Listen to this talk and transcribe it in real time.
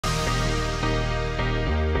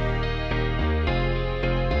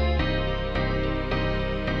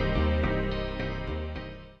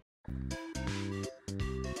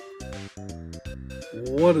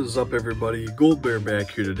What is up, everybody? Gold Bear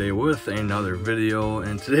back here today with another video,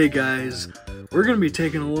 and today, guys, we're going to be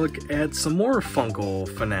taking a look at some more Funko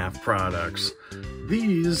FNAF products.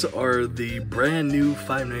 These are the brand new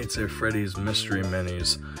Five Nights at Freddy's Mystery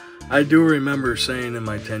Minis. I do remember saying in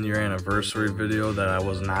my 10-year anniversary video that I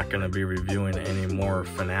was not going to be reviewing any more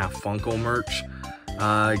FNAF Funko merch.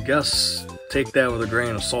 I guess take that with a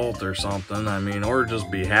grain of salt or something, or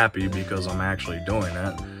just be happy because I'm actually doing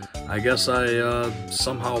it. I guess I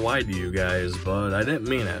somehow lied to you guys, but I didn't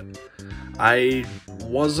mean it. I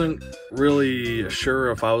wasn't really sure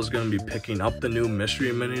if I was going to be picking up the new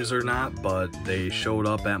Mystery Minis or not, but they showed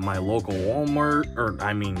up at my local Walmart,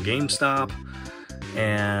 GameStop,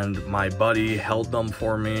 and my buddy held them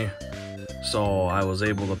for me, so I was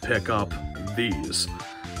able to pick up these.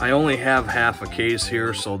 I only have half a case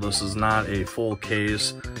here, so this is not a full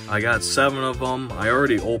case. I got 7 of them. I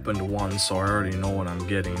already opened one, so I already know what I'm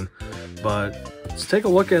getting. But let's take a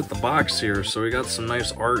look at the box here. So we got some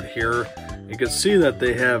nice art here. You can see that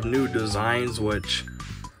they have new designs, which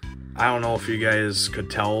I don't know if you guys could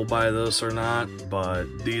tell by this or not, but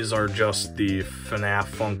these are just the FNAF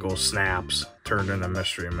Funko Snaps turned into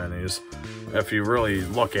Mystery Minis, if you really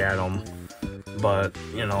look at them. But,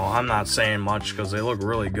 I'm not saying much because they look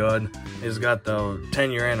really good. He's got the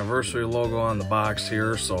 10-year anniversary logo on the box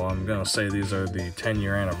here, so I'm going to say these are the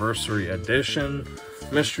 10-year anniversary edition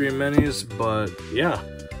Mystery Minis. But, yeah,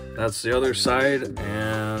 that's the other side,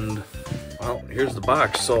 and, well, here's the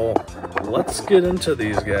box. So, let's get into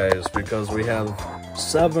these guys because we have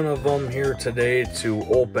 7 of them here today to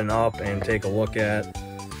open up and take a look at.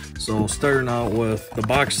 So starting out with the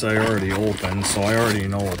box I already opened, so I already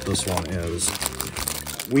know what this one is.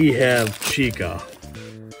 We have Chica.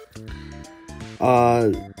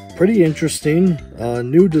 Pretty interesting.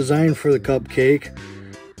 New design for the cupcake.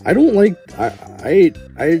 I don't like,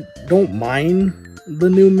 I don't mind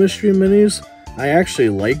the new Mystery Minis. I actually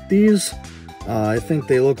like these. I think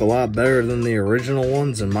they look a lot better than the original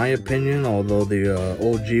ones in my opinion, although the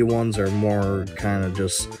OG ones are more kind of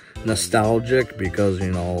just nostalgic because,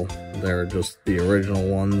 they're just the original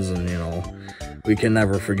ones and, we can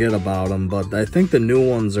never forget about them. But I think the new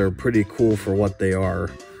ones are pretty cool for what they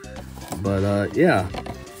are. But, yeah.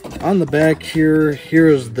 On the back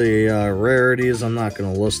here's the rarities. I'm not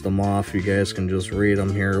going to list them off. You guys can just read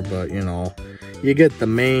them here. But, you get the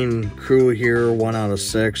main crew here, 1 out of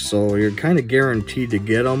 6. So you're kind of guaranteed to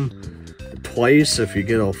get them twice if you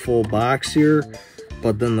get a full box here.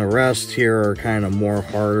 But then the rest here are kind of more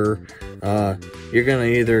harder. You're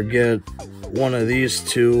going to either get one of these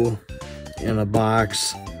 2 in a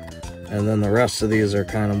box, and then the rest of these are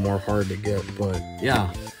kind of more hard to get. But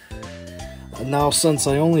yeah. Now, since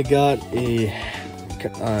I only got a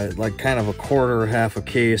kind of a quarter, half a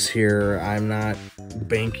case here, I'm not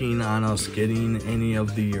banking on us getting any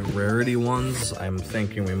of the rarity ones. I'm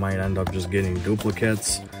thinking we might end up just getting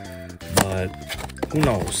duplicates, but who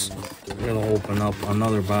knows. I'm gonna open up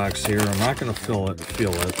another box here. I'm not gonna feel it.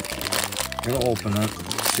 I'm gonna open it,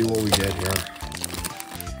 see what we get here.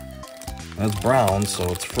 That's brown,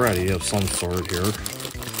 so it's Freddy of some sort here.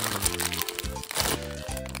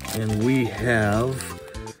 And we have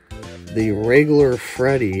the regular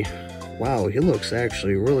Freddy. Wow, he looks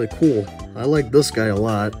actually really cool. I like this guy a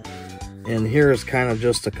lot. And here's kind of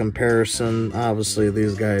just a comparison. Obviously,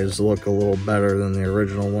 these guys look a little better than the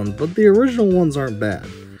original one, but the original ones aren't bad.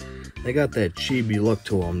 They got that chibi look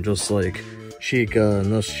to them, just like Chica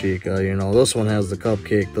and this Chica. This one has the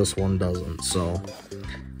cupcake, this one doesn't. So,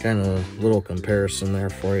 kind of a little comparison there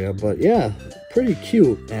for you. But yeah, pretty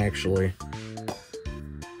cute, actually.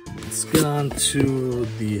 Let's get on to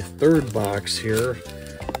the third box here.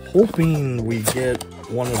 Hoping we get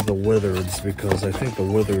one of the Wizards, because I think the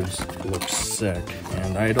Wizards look sick.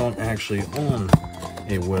 And I don't actually own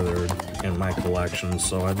a Wizard in my collection,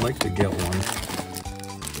 so I'd like to get one.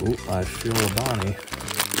 Ooh, I feel a Bonnie.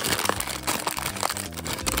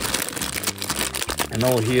 I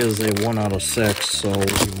know he is a 1 out of 6, so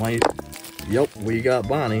we might... Yep, we got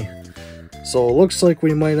Bonnie. So it looks like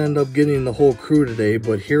we might end up getting the whole crew today,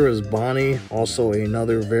 but here is Bonnie, also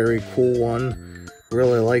another very cool one.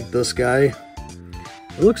 Really like this guy.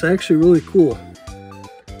 It looks actually really cool.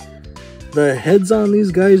 The heads on these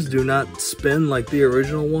guys do not spin like the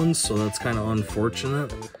original ones, so that's kind of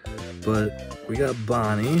unfortunate. But we got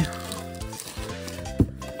Bonnie.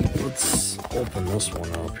 Let's open this one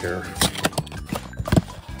up here.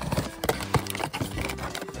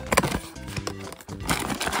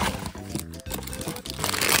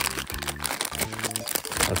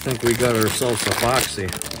 I think we got ourselves a Foxy.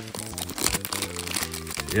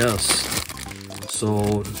 Yes.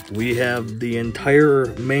 So we have the entire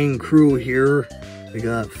main crew here We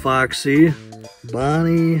got Foxy,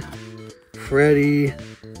 Bonnie, Freddy,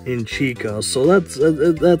 and Chica. So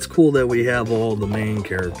that's cool that we have all the main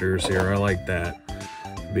characters here. I like that.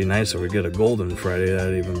 It'd be nice if we get a golden Freddy.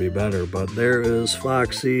 That'd even be better. But there is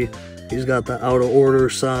Foxy. He's got the out of order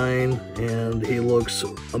sign, and he looks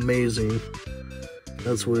amazing.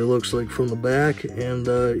 That's what he looks like from the back. And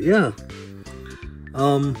yeah,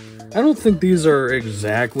 I don't think these are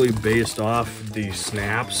exactly based off the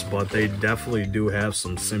snaps, but they definitely do have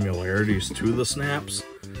some similarities to the snaps.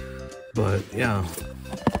 But yeah,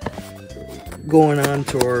 going on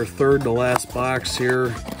to our third to last box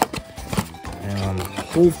here, and I'm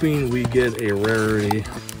hoping we get a rarity.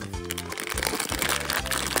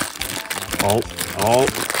 Oh,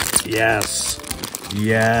 yes,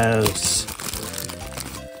 yes.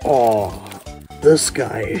 Oh, this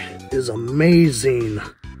guy is amazing.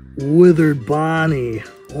 Withered Bonnie.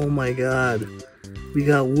 Oh my god. We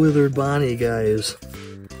got Withered Bonnie, guys.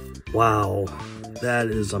 Wow. That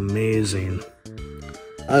is amazing.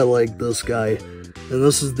 I like this guy. And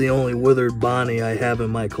this is the only Withered Bonnie I have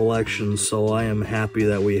in my collection, so I am happy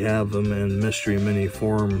that we have them in Mystery Mini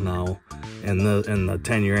form now. In the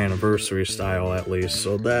 10-year anniversary style, at least.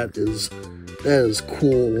 So that is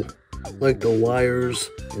cool. Like the wires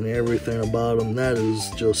and everything about them. That is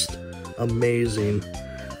just amazing.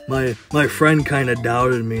 My friend kind of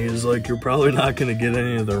doubted me. He's like, you're probably not going to get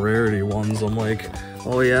any of the rarity ones. I'm like,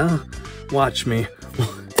 oh yeah? Watch me.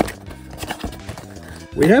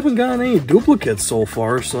 We haven't gotten any duplicates so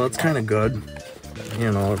far, so that's kind of good.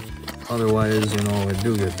 You know, otherwise, you know, we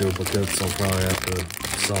do get duplicates, so I'll probably have to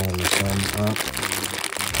sell them or some.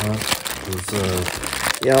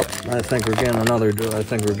 Yep, I think we're getting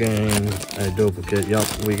a duplicate.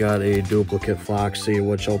 Yep, we got a duplicate Foxy,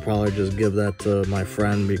 which I'll probably just give that to my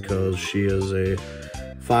friend because she is a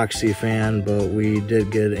Foxy fan, but we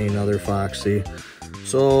did get another Foxy.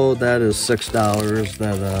 So that is $6.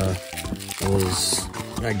 That was,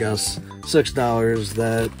 I guess, $6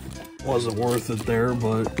 that wasn't worth it there,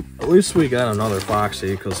 but at least we got another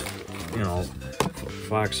Foxy because, you know,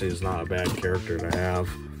 Foxy is not a bad character to have.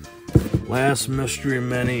 Last Mystery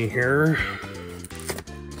Mini here.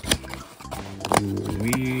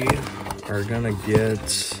 We are gonna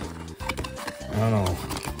get, I don't know,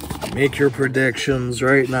 make your predictions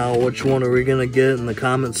right now. Which one are we gonna get in the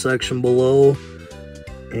comment section below?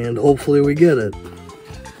 And hopefully we get it.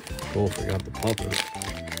 Oh, I forgot the puppet.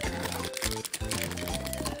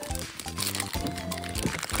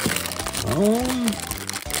 I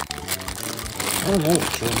don't know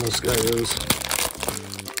which one this guy is.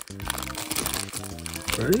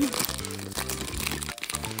 Ready?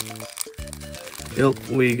 Yep,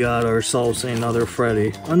 we got ourselves another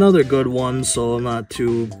Freddy. Another good one, so I'm not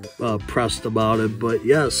too pressed about it. But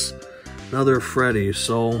yes, another Freddy.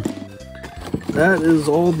 So that is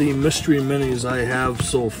all the Mystery Minis I have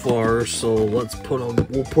so far. So let's put them.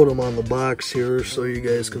 We'll put them on the box here so you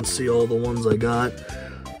guys can see all the ones I got.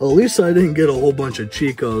 At least I didn't get a whole bunch of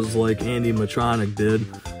Chicas like Andy Matronic did.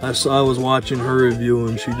 I was watching her review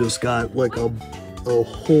and she just got like a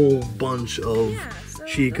whole bunch of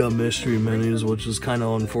Chica Mystery Minis, which is kind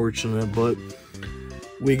of unfortunate, but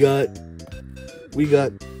we got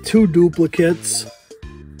two duplicates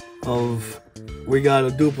of, we got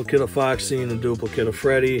a duplicate of Foxy and a duplicate of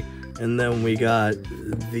Freddy, and then we got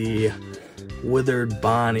the Withered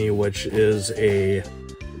Bonnie, which is a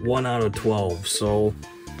 1 out of 12, so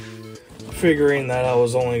figuring that I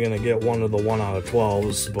was only going to get one of the 1 out of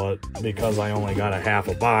 12s, but because I only got a half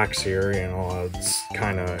a box here, you know, it's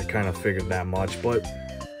kind of figured that much, but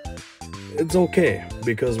it's okay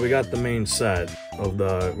because we got the main set of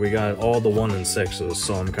we got all the 1 and 6s,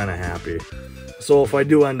 so I'm kind of happy. So if I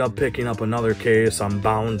do end up picking up another case, I'm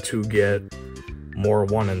bound to get more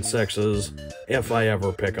 1 and 6s if I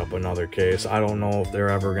ever pick up another case. I don't know if they're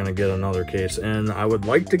ever going to get another case in. I would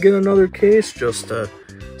like to get another case just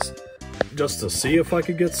to see if I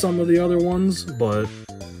could get some of the other ones, but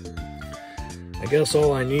I guess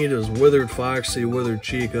all I need is Withered Foxy, Withered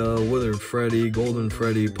Chica, Withered Freddy, Golden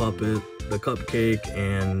Freddy Puppet, the Cupcake,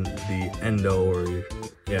 and the Endo, or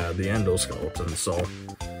yeah, the Endo Skeleton. So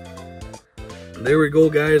there we go,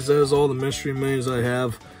 guys. That is all the Mystery Minis I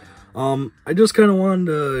have. I just kind of wanted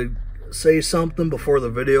to say something before the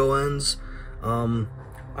video ends.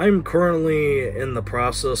 I'm currently in the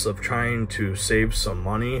process of trying to save some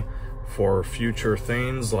money for future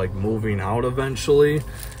things like moving out eventually,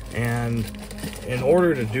 and in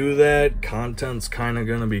order to do that, content's kind of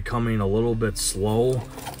going to be coming a little bit slow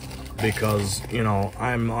because, you know,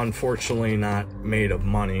 I'm unfortunately not made of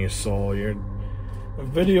money, so your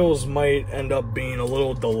videos might end up being a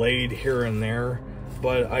little delayed here and there.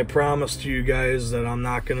 But I promise to you guys that I'm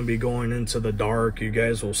not going to be going into the dark. You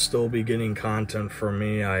guys will still be getting content from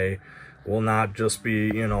me. I will not just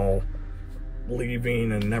be, you know,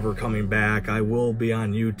 leaving and never coming back. I will be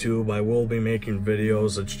on YouTube. I will be making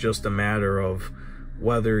videos. It's just a matter of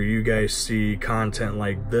whether you guys see content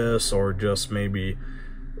like this or just maybe,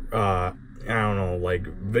 I don't know, like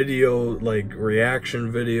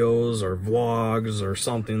reaction videos or vlogs or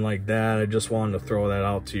something like that. I just wanted to throw that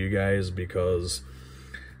out to you guys because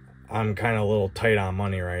I'm kind of a little tight on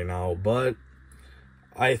money right now. But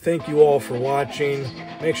I thank you all for watching.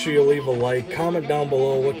 Make sure you leave a like, comment down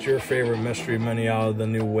below what's your favorite mystery mini out of the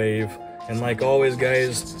new wave. And like always,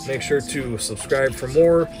 guys, make sure to subscribe for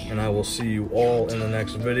more, and I will see you all in the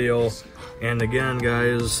next video. And again,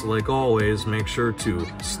 guys, like always, make sure to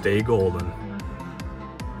stay golden.